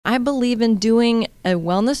I believe in doing a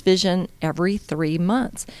wellness vision every 3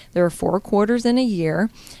 months. There are 4 quarters in a year,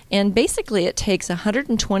 and basically it takes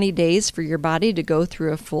 120 days for your body to go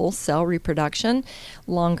through a full cell reproduction,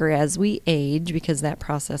 longer as we age because that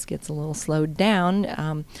process gets a little slowed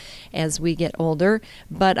down as we get older,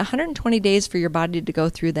 but 120 days for your body to go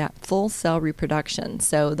through that full cell reproduction.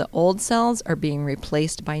 So the old cells are being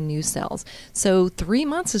replaced by new cells. So 3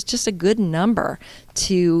 months is just a good number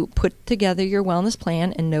to put together your wellness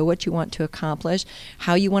plan and know what you want to accomplish,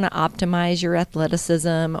 how you want to optimize your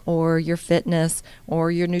athleticism or your fitness or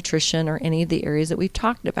your nutrition or any of the areas that we've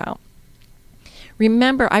talked about.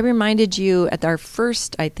 Remember, I reminded you at our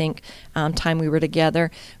first, I think, time we were together,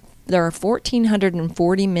 there are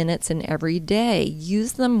 1,440 minutes in every day.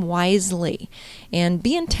 Use them wisely and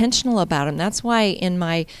be intentional about them. That's why in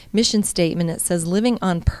my mission statement it says living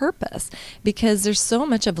on purpose, because there's so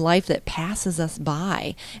much of life that passes us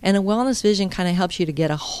by. And a wellness vision kind of helps you to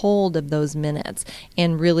get a hold of those minutes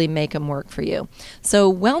and really make them work for you.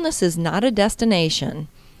 So wellness is not a destination,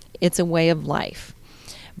 it's a way of life.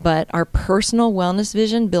 But our personal wellness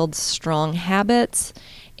vision builds strong habits,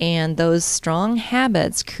 and those strong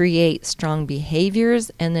habits create strong behaviors,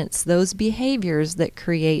 and it's those behaviors that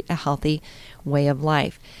create a healthy way of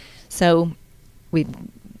life. So we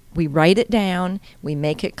write it down, we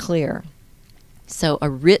make it clear. So a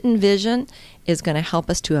written vision is going to help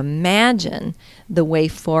us to imagine the way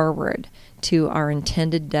forward to our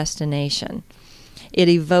intended destination. It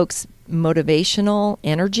evokes motivational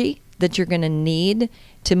energy that you're going to need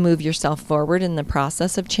to move yourself forward in the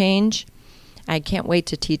process of change. I can't wait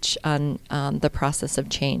to teach on the process of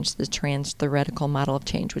change, the trans-theoretical model of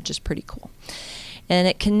change, which is pretty cool. And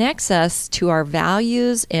it connects us to our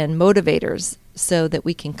values and motivators so that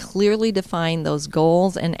we can clearly define those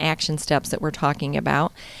goals and action steps that we're talking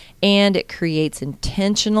about. And it creates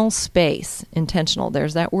intentional space. Intentional,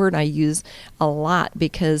 there's that word I use a lot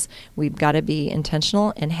because we've got to be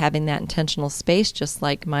intentional and having that intentional space, just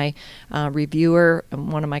like my reviewer,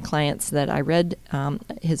 one of my clients that I read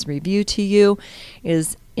his review to you,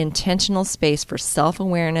 is intentional space for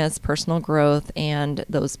self-awareness, personal growth, and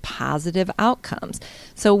those positive outcomes.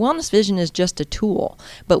 So wellness vision is just a tool,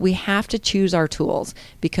 but we have to choose our tools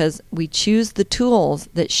because we choose the tools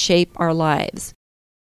that shape our lives.